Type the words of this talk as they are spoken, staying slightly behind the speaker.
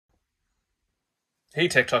Hey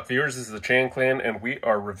TechTalk viewers, this is the TheChanClan, and we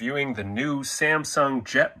are reviewing the new Samsung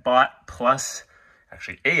JetBot Plus,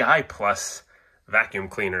 actually AI Plus vacuum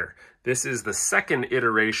cleaner. This is the second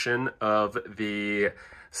iteration of the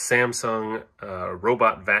Samsung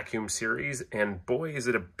robot vacuum series, and boy is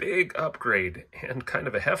it a big upgrade, and kind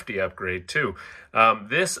of a hefty upgrade too.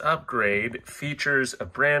 This upgrade features a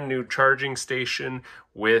brand new charging station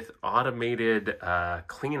with automated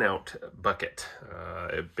clean out bucket.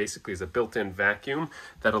 It basically is a built-in vacuum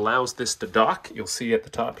that allows this to dock. You'll see at the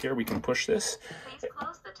top here, we can push this. Please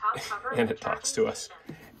close the top cover And it talks to us.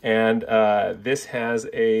 And this has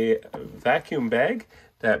a vacuum bag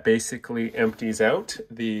that basically empties out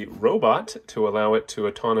the robot to allow it to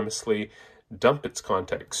autonomously dump its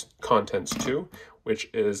contents to, which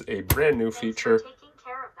is a brand new feature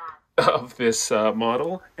of this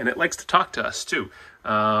model, and it likes to talk to us too.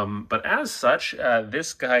 But as such,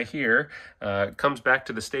 this guy here comes back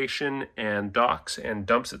to the station and docks and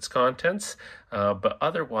dumps its contents, but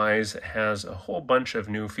otherwise has a whole bunch of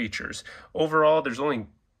new features. Overall, there's only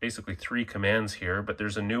basically 3 commands here, but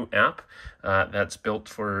there's a new app that's built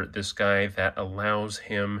for this guy that allows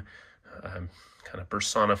him, kind of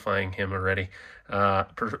personifying him already,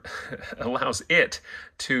 allows it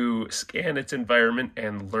to scan its environment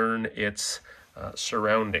and learn its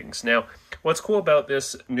surroundings. Now, what's cool about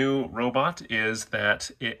this new robot is that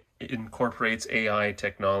it incorporates AI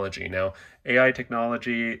technology. Now, AI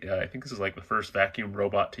technology, I think this is like the first vacuum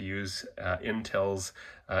robot to use Intel's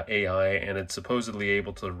AI, and it's supposedly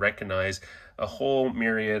able to recognize a whole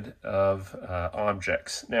myriad of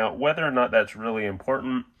objects. Now, whether or not that's really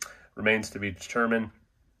important remains to be determined,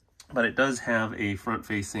 but it does have a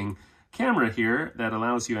front-facing camera here that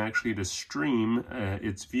allows you actually to stream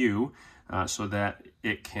its view so that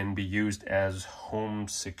it can be used as home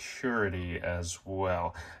security as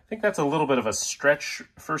well. I think that's a little bit of a stretch.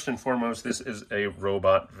 First and foremost, this is a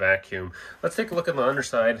robot vacuum. Let's take a look at the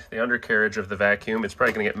underside, the undercarriage of the vacuum. It's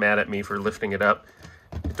probably gonna get mad at me for lifting it up.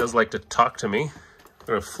 It does like to talk to me. I'm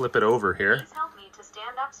gonna flip it over here. Please help me to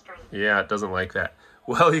stand up straight. Yeah, it doesn't like that.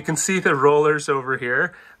 Well, you can see the rollers over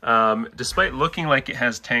here. Despite looking like it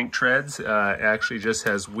has tank treads, it actually just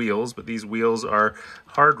has wheels, but these wheels are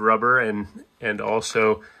hard rubber, and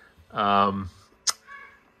also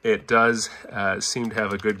it does seem to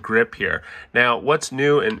have a good grip here. Now, what's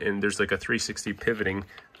new, and there's like a 360 pivoting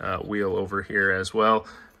wheel over here as well.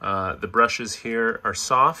 The brushes here are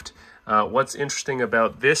soft. What's interesting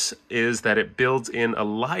about this is that it builds in a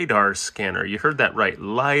LIDAR scanner. You heard that right,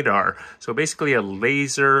 LIDAR. So basically a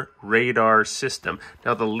laser radar system.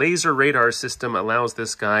 Now the laser radar system allows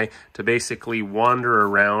this guy to basically wander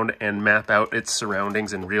around and map out its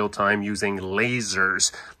surroundings in real time using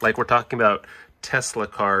lasers. Like we're talking about Tesla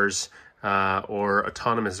cars or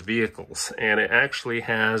autonomous vehicles. And it actually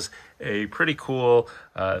has a pretty cool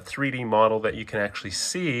 3D model that you can actually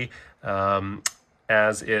see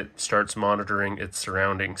as it starts monitoring its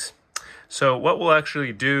surroundings. So what we'll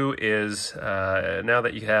actually do is, now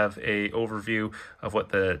that you have a overview of what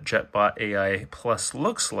the JetBot AI Plus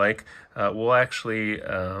looks like, we'll actually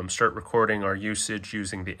start recording our usage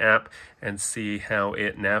using the app and see how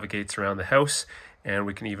it navigates around the house, and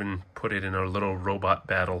we can even put it in a little robot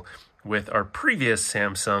battle with our previous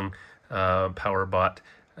Samsung PowerBot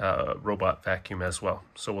robot vacuum as well.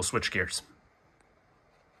 So we'll switch gears.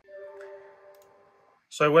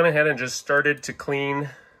 So I went ahead and just started to clean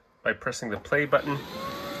by pressing the play button,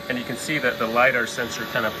 and you can see that the LiDAR sensor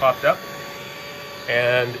kind of popped up,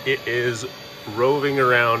 and it is roving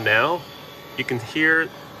around now. You can hear,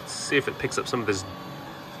 see if it picks up some of this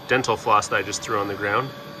dental floss that I just threw on the ground.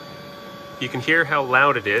 You can hear how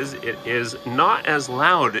loud it is. It is not as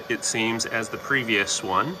loud, it seems, as the previous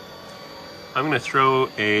one. I'm gonna throw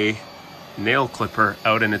a nail clipper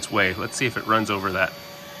out in its way. Let's see if it runs over that.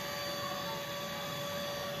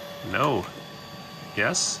 No.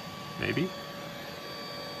 Yes? Maybe?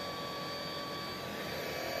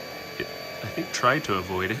 It, I think, tried to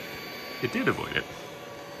avoid it. It did avoid it.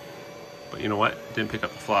 But you know what? It didn't pick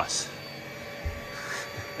up the floss.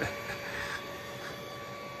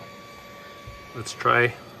 Let's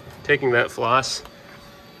try taking that floss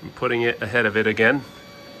and putting it ahead of it again,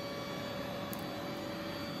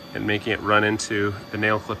 and making it run into the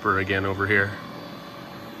nail clipper again over here.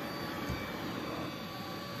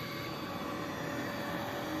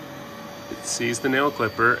 It sees the nail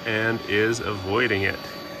clipper and is avoiding it.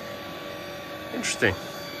 Interesting.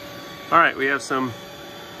 All right, we have some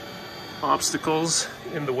obstacles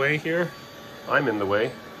in the way here. I'm in the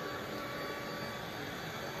way.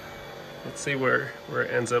 Let's see where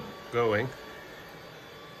it ends up going.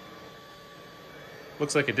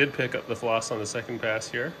 Looks like it did pick up the floss on the second pass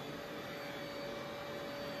here.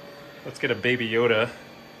 Let's get a Baby Yoda.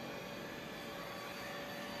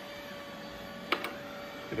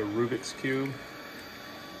 Get a Rubik's Cube.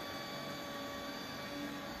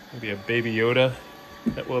 Maybe a Baby Yoda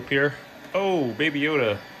that will appear. Oh, Baby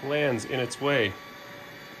Yoda lands in its way.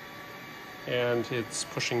 And it's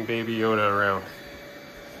pushing Baby Yoda around.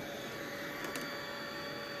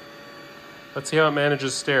 Let's see how it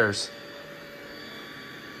manages stairs.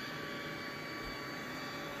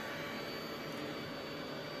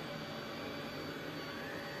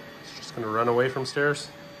 It's just going to run away from stairs.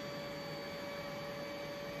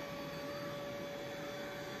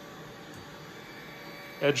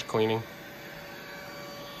 Edge cleaning.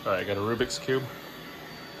 All right, I got a Rubik's Cube.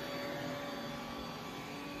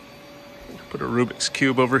 Put a Rubik's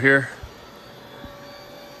Cube over here.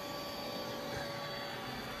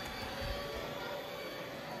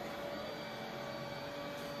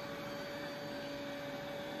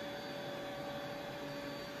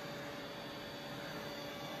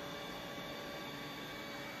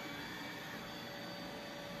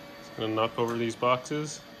 It's gonna knock over these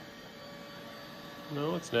boxes.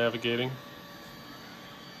 No, it's navigating.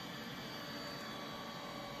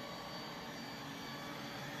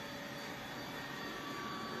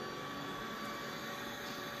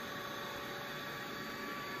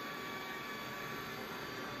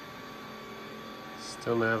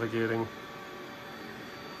 Still navigating.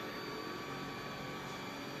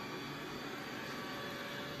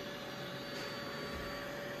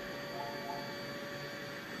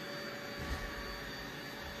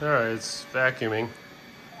 All right, it's vacuuming.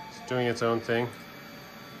 It's doing its own thing.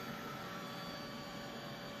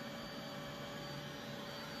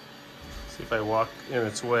 See if I walk in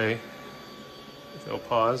its way, if it'll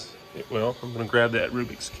pause. It will. I'm gonna grab that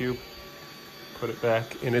Rubik's Cube, put it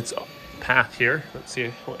back in its path here. Let's see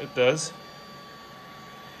what it does.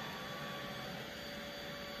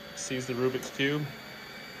 Sees the Rubik's Cube.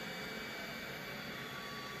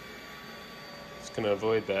 It's gonna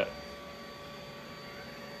avoid that.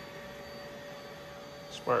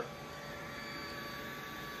 Smart.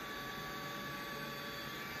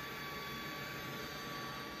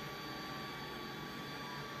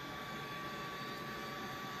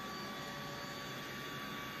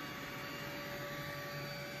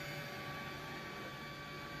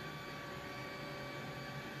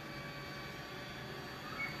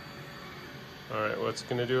 All right, what's it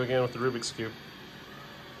gonna do again with the Rubik's Cube?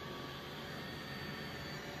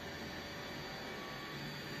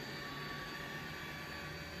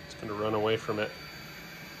 It's gonna run away from it.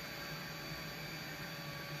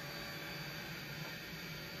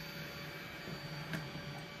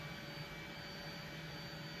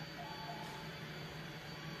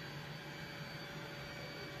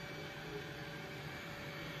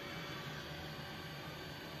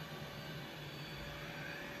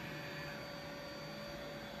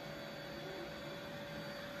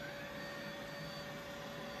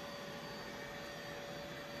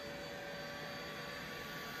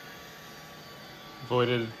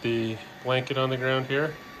 Avoided the blanket on the ground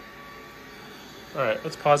here. All right,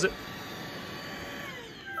 let's pause it.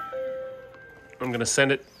 I'm gonna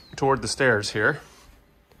send it toward the stairs here.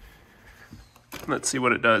 Let's see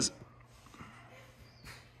what it does.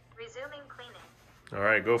 Resuming cleaning. All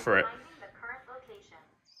right, go for it. Finding the current location.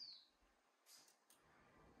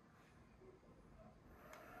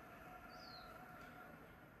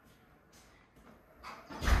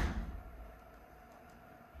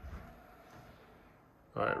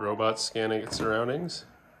 All right, robot's scanning its surroundings.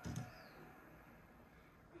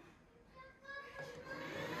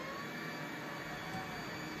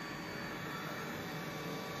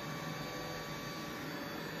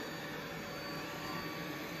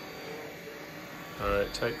 All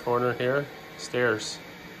right, tight corner here, stairs.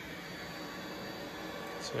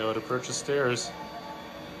 See how it approaches stairs.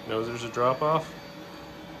 Knows there's a drop off.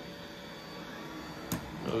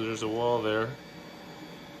 Knows there's a wall there.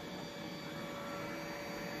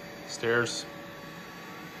 Stairs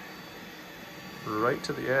right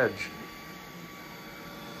to the edge.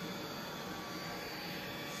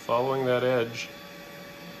 Following that edge,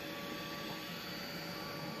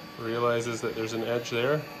 realizes that there's an edge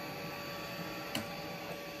there.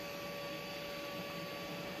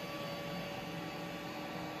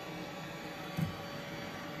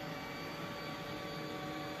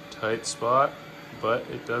 Tight spot, but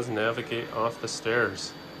it does navigate off the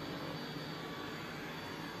stairs.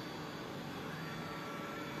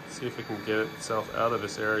 See if it can get itself out of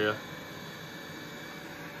this area.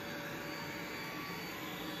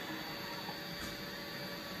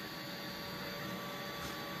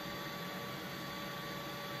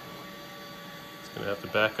 It's gonna have to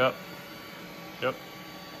back up. Yep.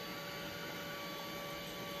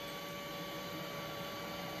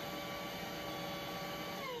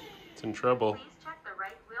 It's in trouble. Please check the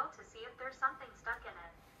right wheel to see if there's something stuck in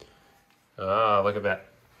it. Ah, look at that.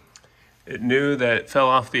 It knew that it fell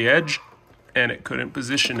off the edge and it couldn't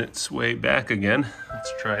position its way back again.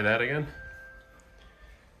 Let's try that again.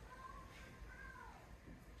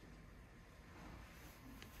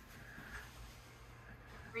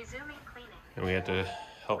 Resuming cleaning. And we had to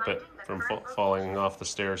help it from falling off the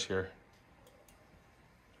stairs here.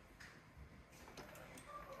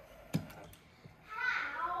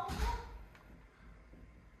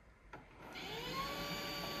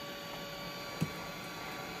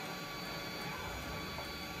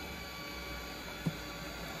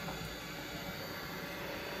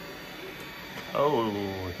 Oh,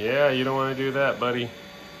 yeah, you don't want to do that, buddy.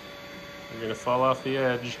 You're going to fall off the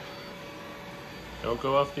edge. Don't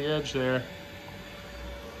go off the edge there.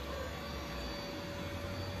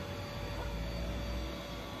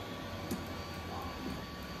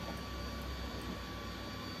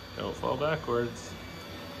 Don't fall backwards.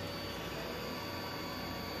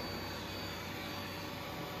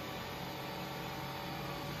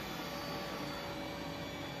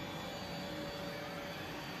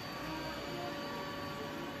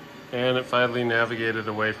 And it finally navigated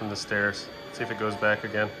away from the stairs. Let's see if it goes back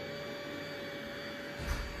again.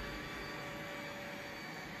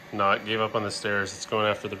 No, it gave up on the stairs. It's going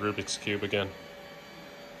after the Rubik's Cube again.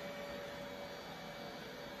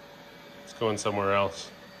 It's going somewhere else.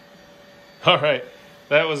 All right,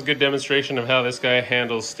 that was a good demonstration of how this guy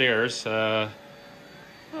handles stairs. A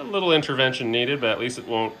little intervention needed, but at least it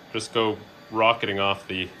won't just go rocketing off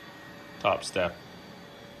the top step.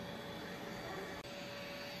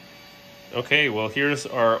 Okay, well here's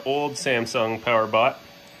our old Samsung PowerBot.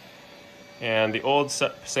 And the old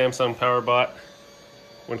Samsung PowerBot,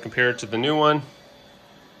 when compared to the new one,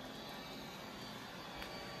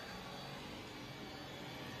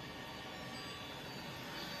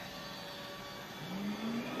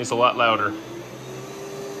 is a lot louder.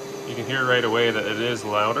 You can hear right away that it is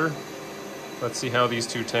louder. Let's see how these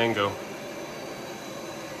two tango.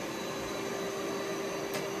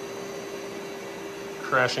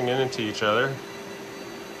 Crashing into each other.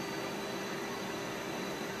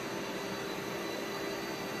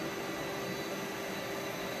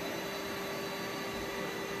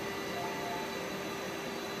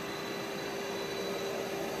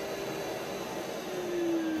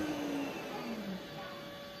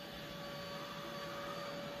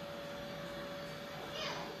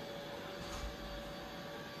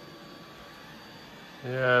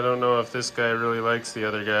 Yeah, I don't know if this guy really likes the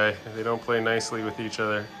other guy. They don't play nicely with each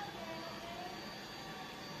other.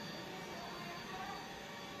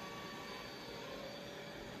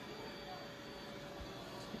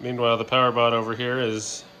 Meanwhile, the PowerBot over here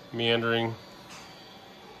is meandering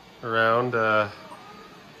around. Our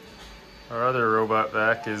other robot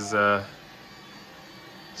vac is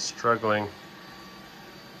struggling.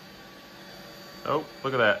 Oh,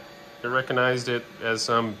 look at that. It recognized it as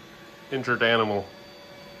some injured animal.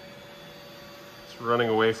 It's running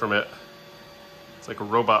away from it. It's like a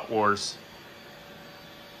robot wars.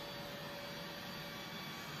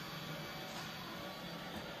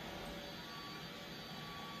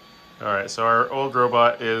 Alright, so our old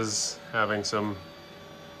robot is having some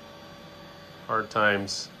hard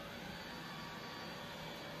times.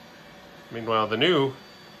 Meanwhile, the new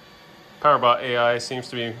PowerBot AI seems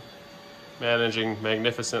to be managing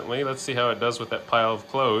magnificently. Let's see how it does with that pile of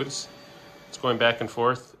clothes. It's going back and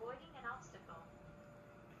forth. Avoiding an obstacle.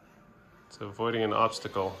 It's avoiding an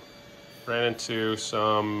obstacle. Ran into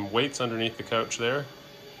some weights underneath the couch there.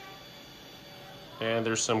 And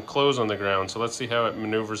there's some clothes on the ground, so let's see how it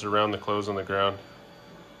maneuvers around the clothes on the ground.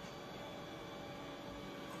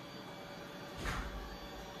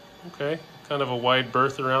 Okay, kind of a wide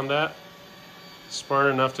berth around that.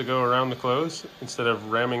 Smart enough to go around the clothes instead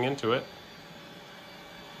of ramming into it.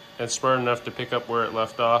 And smart enough to pick up where it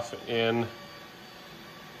left off in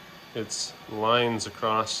its lines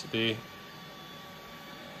across the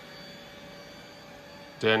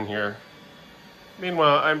den here.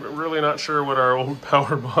 Meanwhile, I'm really not sure what our old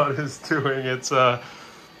PowerBot is doing.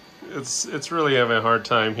 It's really having a hard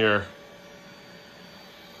time here.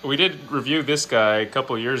 We did review this guy a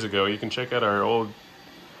couple years ago. You can check out our old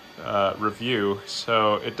review.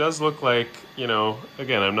 So it does look like, you know,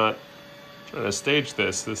 again, I'm not trying to stage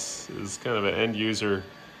this. This is kind of an end user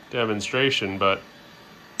demonstration, but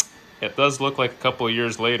it does look like a couple of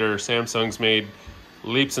years later, Samsung's made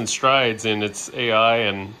leaps and strides in its AI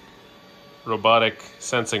and robotic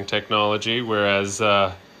sensing technology, whereas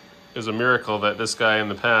it was a miracle that this guy in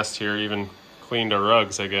the past here even cleaned our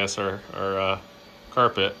rugs, I guess, our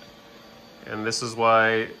carpet. And this is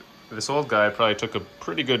why This old guy probably took a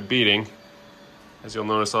pretty good beating. As you'll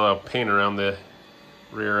notice, all that paint around the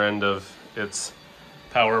rear end of its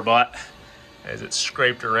power bot as it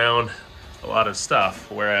scraped around a lot of stuff,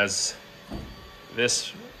 whereas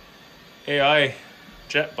this AI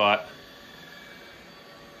JetBot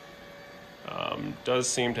does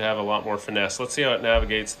seem to have a lot more finesse. Let's see how it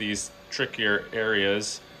navigates these trickier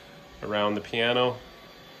areas around the piano.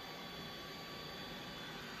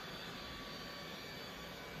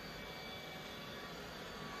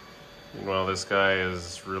 Meanwhile, this guy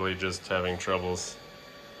is really just having troubles.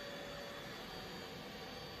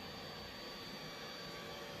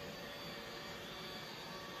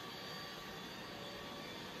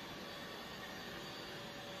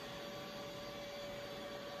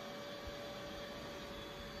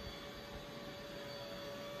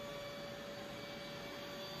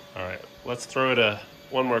 All right, let's throw it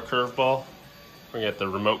one more curveball. We get the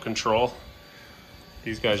remote control.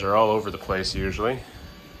 These guys are all over the place usually.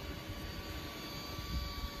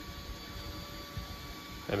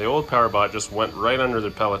 And the old power bot just went right under the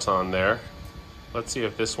Peloton there. Let's see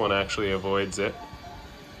if this one actually avoids it.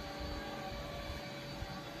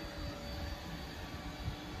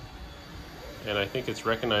 And I think it's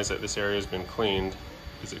recognized that this area has been cleaned.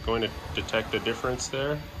 Is it going to detect a difference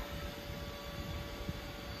there?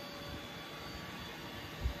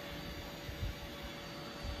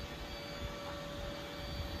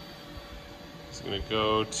 It's going to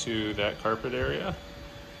go to that carpet area.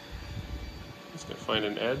 It's going to find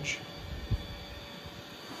an edge.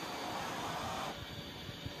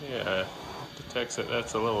 Yeah, detects it.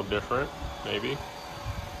 That's a little different, maybe.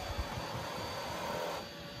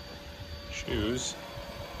 Shoes.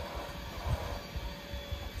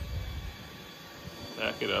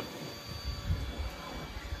 Back it up.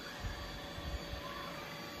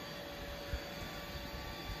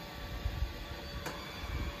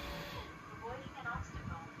 Avoiding an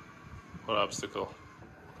obstacle. What obstacle?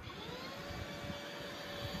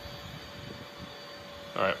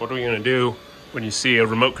 All right, what are we gonna do when you see a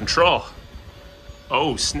remote control?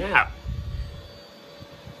 Oh, snap.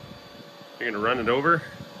 You're gonna run it over?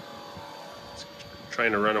 It's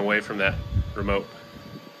trying to run away from that remote.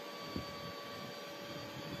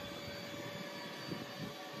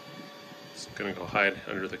 It's gonna go hide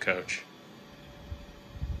under the couch.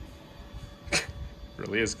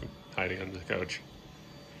 Really is hiding under the couch.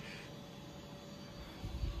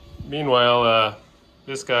 Meanwhile,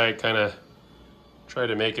 this guy kind of tried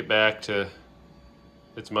to make it back to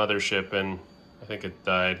its mothership, and I think it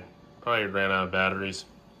died. Probably ran out of batteries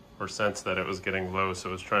or sensed that it was getting low, so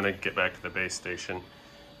it was trying to get back to the base station.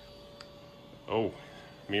 Oh,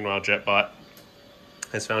 meanwhile, JetBot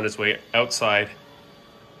has found its way outside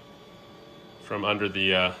from under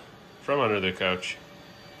the couch.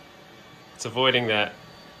 It's avoiding that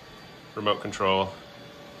remote control,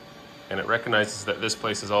 and it recognizes that this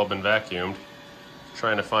place has all been vacuumed.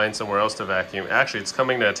 Trying to find somewhere else to vacuum. Actually, it's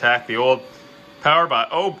coming to attack the old power bot.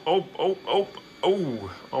 Oh,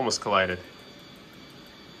 almost collided.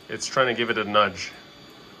 It's trying to give it a nudge.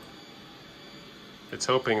 It's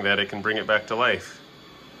hoping that it can bring it back to life.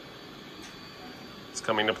 It's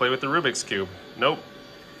coming to play with the Rubik's Cube. Nope.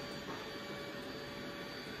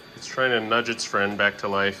 It's trying to nudge its friend back to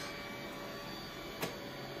life.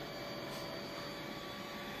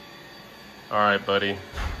 All right, buddy.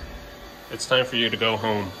 It's time for you to go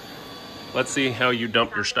home. Let's see how you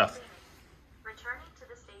dump your stuff. Returning to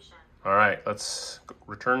the station. All right, let's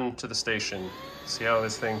return to the station. See how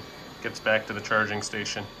this thing gets back to the charging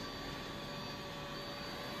station.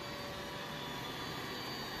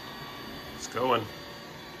 It's going.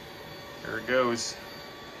 Here it goes.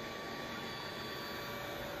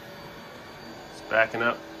 It's backing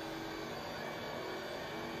up.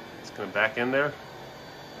 It's gonna back in there.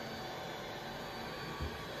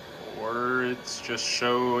 Or it's just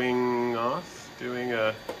showing off, doing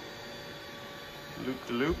a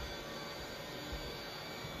loop-de-loop.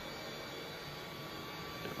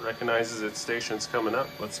 It recognizes its station's coming up.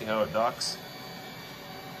 Let's see how it docks.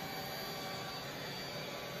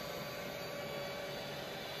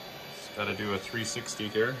 It's got to do a 360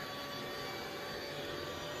 here.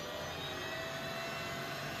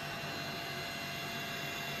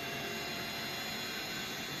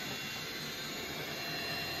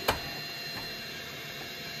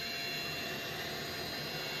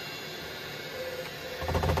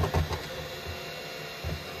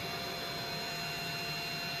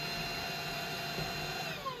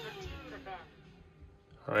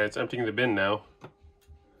 All right, it's emptying the bin now.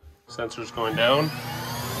 Sensor's going down.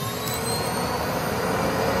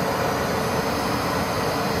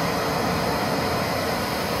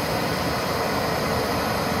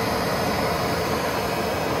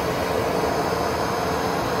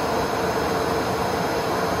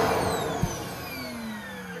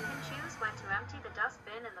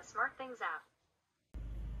 SmartThings app.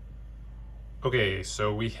 Okay,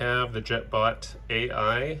 so we have the JetBot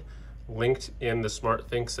AI linked in the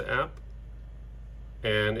SmartThings app.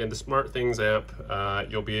 And in the SmartThings app,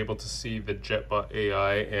 you'll be able to see the JetBot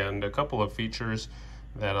AI and a couple of features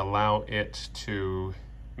that allow it to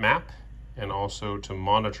map and also to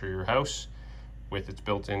monitor your house with its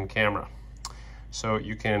built-in camera. So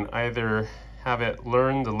you can either have it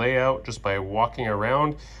learn the layout just by walking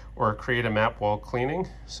around or create a map while cleaning.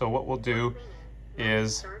 So what we'll do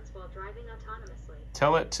is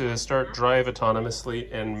tell it to start drive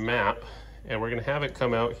autonomously and map, and we're going to have it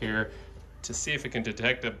come out here to see if it can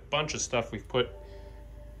detect a bunch of stuff we've put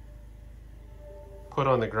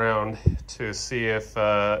on the ground to see if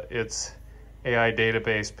its AI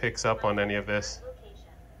database picks up on any of this.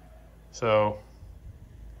 So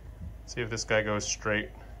see if this guy goes straight.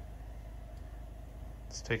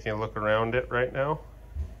 It's taking a look around it right now.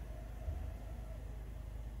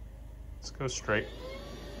 Let's go straight.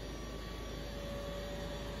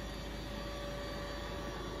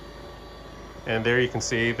 And there you can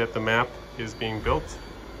see that the map is being built.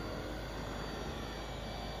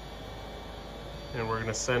 And we're going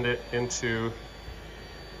to send it into,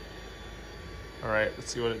 all right,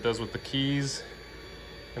 let's see what it does with the keys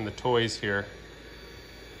and the toys here.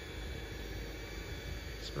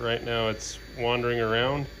 So right now it's wandering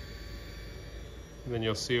around. And then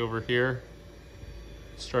you'll see over here,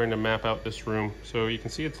 it's starting to map out this room. So you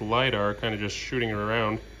can see its LIDAR kind of just shooting it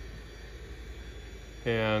around.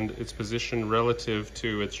 And its position relative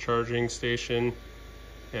to its charging station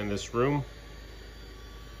and this room.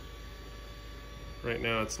 Right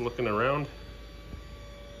now it's looking around.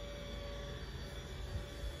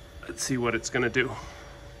 Let's see what it's gonna do.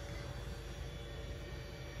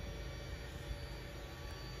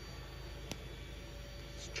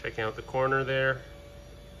 Just checking out the corner there.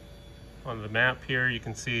 On the map here, you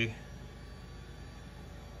can see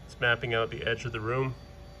it's mapping out the edge of the room.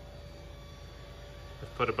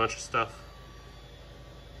 I've put a bunch of stuff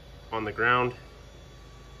on the ground.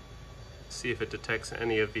 See if it detects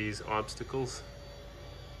any of these obstacles.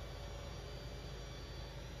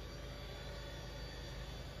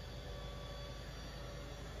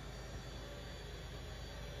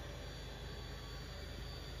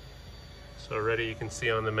 So already you can see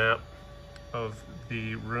on the map of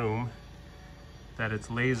the room that its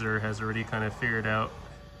laser has already kind of figured out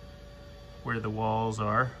where the walls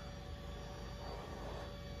are.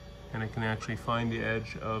 And it can actually find the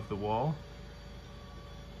edge of the wall.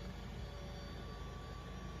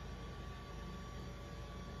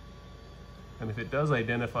 And if it does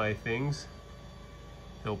identify things,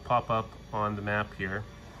 they'll pop up on the map here.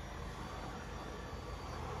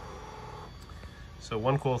 So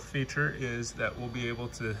one cool feature is that we'll be able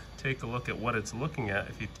to take a look at what it's looking at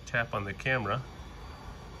if you tap on the camera,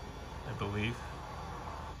 I believe.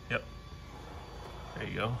 Yep, there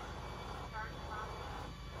you go.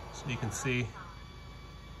 So you can see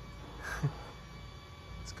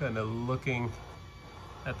it's kind of looking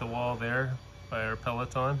at the wall there by our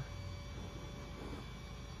Peloton.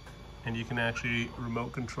 And you can actually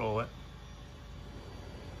remote control it.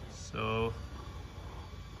 So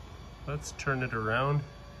let's turn it around.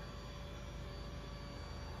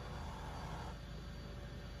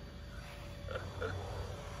 I'm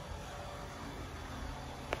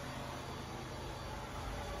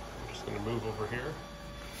just gonna move over here.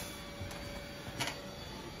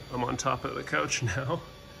 I'm on top of the couch now.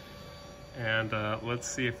 And let's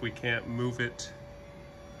see if we can't move it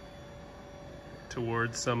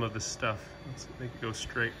towards some of the stuff. Let's make it go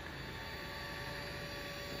straight.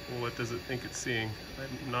 Well, what does it think it's seeing?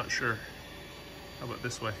 I'm not sure. How about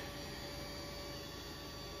this way?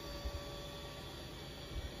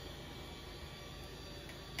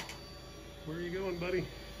 Where are you going, buddy?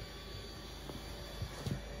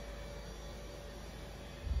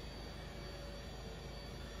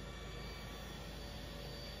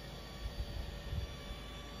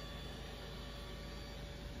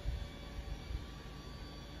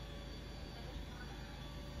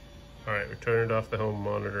 All right, we turned off the home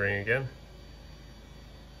monitoring again.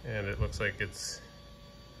 And it looks like it's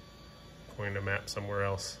going to map somewhere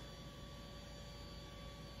else.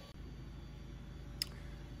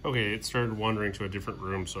 Okay, it started wandering to a different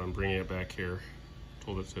room, so I'm bringing it back here.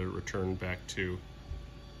 Told it to return back to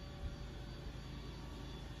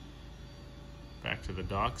the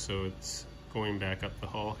dock, so it's going back up the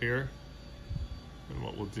hall here. And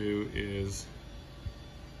what we'll do is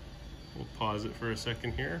we'll pause it for a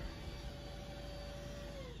second here.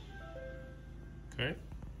 Okay,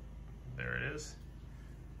 there it is.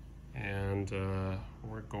 And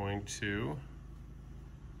we're going to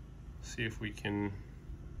see if we can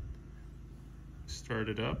Start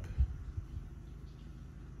it up.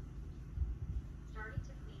 Starting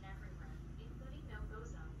to clean everywhere, including no-go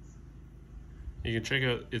zones. You can check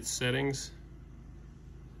out its settings.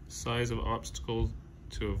 Size of obstacle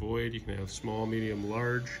to avoid. You can have small, medium,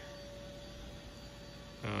 large.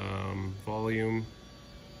 Volume.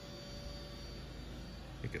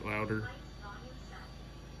 Make it louder. Lights volume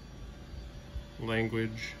set.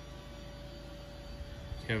 Language.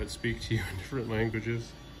 Have it speak to you in different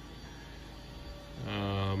languages.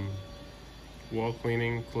 Wall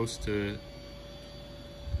cleaning close to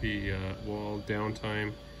the wall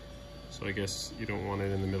downtime. So I guess you don't want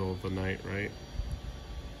it in the middle of the night, right?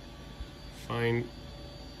 Find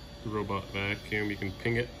the robot vacuum. You can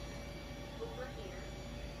ping it. Over here.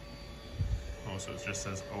 Oh, so it just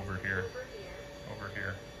says over here. Over here. Over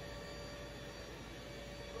here.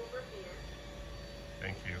 Over here.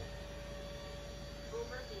 Thank you.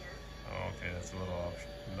 Over here. Oh, okay, that's a little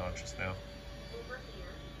obnoxious now. Over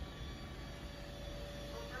here.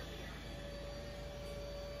 Over here.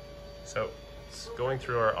 So it's going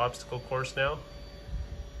through our obstacle course now,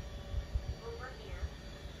 Over here.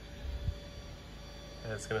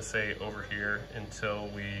 and it's going to say over here until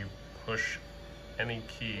we push any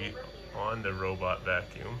key on the robot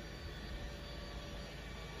vacuum.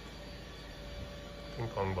 Ping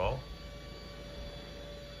pong ball.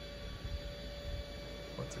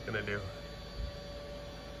 What's it going to do?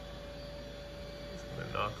 It's going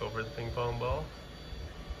to knock over the ping pong ball.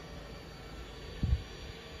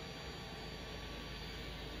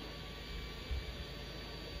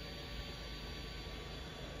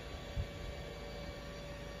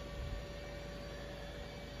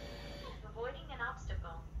 Avoiding an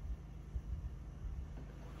obstacle.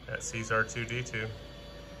 That sees R2D2.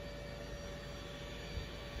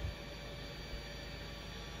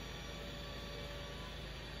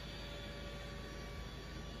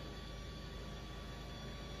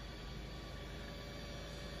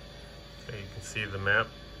 Okay, you can see the map.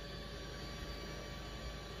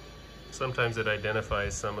 Sometimes it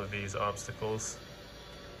identifies some of these obstacles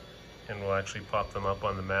and will actually pop them up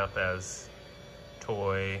on the map as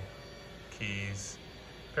toy, keys.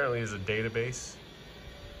 Apparently there's a database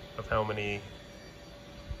of how many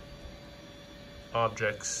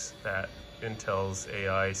objects that Intel's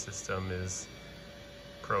AI system is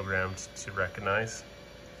programmed to recognize.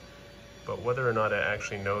 But whether or not it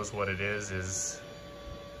actually knows what it is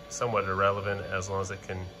somewhat irrelevant as long as it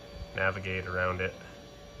can navigate around it.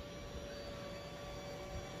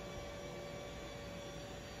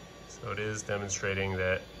 So it is demonstrating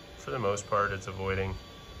that for the most part it's avoiding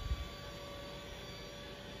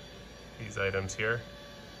these items here,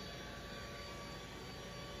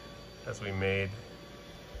 as we made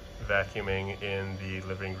vacuuming in the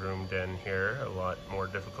living room den here a lot more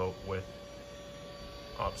difficult with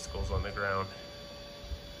obstacles on the ground.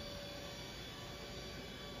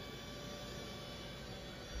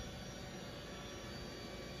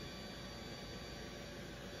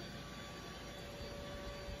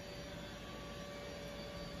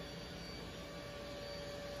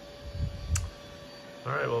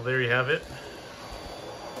 All right, well, there you have it.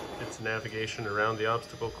 It's navigation around the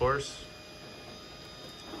obstacle course.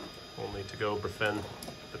 Only to go befriend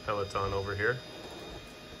the peloton over here.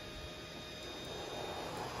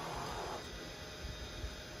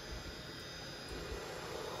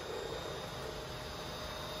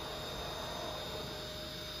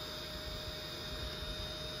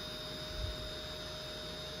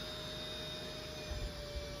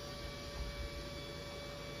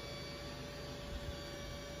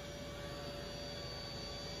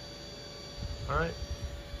 All right.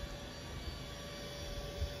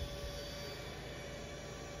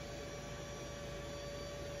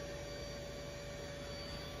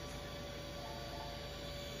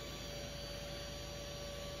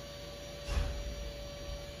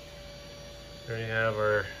 There you have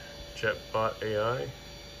our JetBot AI,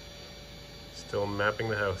 still mapping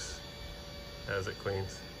the house as it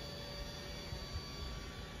cleans.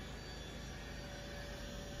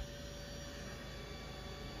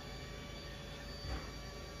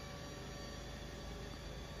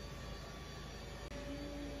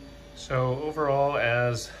 So overall,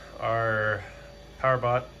 as our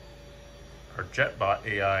PowerBot, our JetBot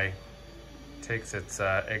AI takes its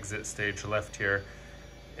exit stage left here,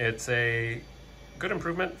 it's a good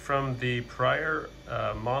improvement from the prior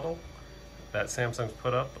model that Samsung's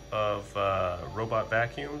put up of robot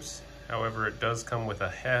vacuums. However, it does come with a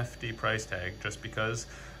hefty price tag just because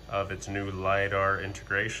of its new LIDAR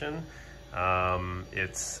integration.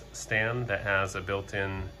 Its stand that has a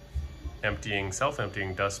built-in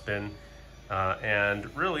self-emptying dustbin,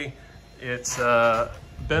 and really its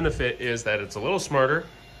benefit is that it's a little smarter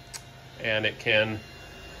and it can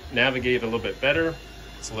navigate a little bit better.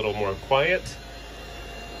 It's a little more quiet,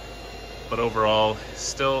 but overall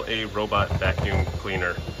still a robot vacuum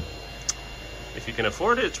cleaner. If you can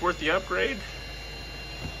afford it, it's worth the upgrade,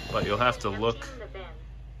 but you'll have to look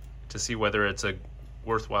to see whether it's a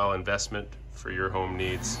worthwhile investment for your home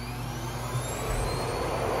needs.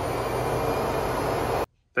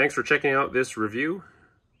 Thanks for checking out this review.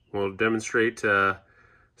 We'll demonstrate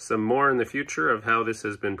some more in the future of how this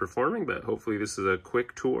has been performing, but hopefully this is a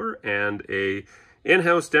quick tour and a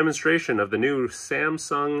in-house demonstration of the new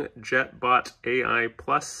Samsung JetBot AI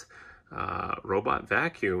Plus robot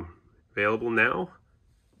vacuum, available now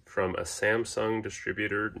from a Samsung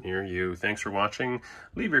distributor near you. Thanks for watching.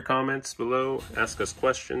 Leave your comments below, ask us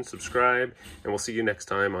questions, subscribe, and we'll see you next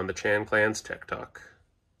time on the TheChanClan's Tech Talk.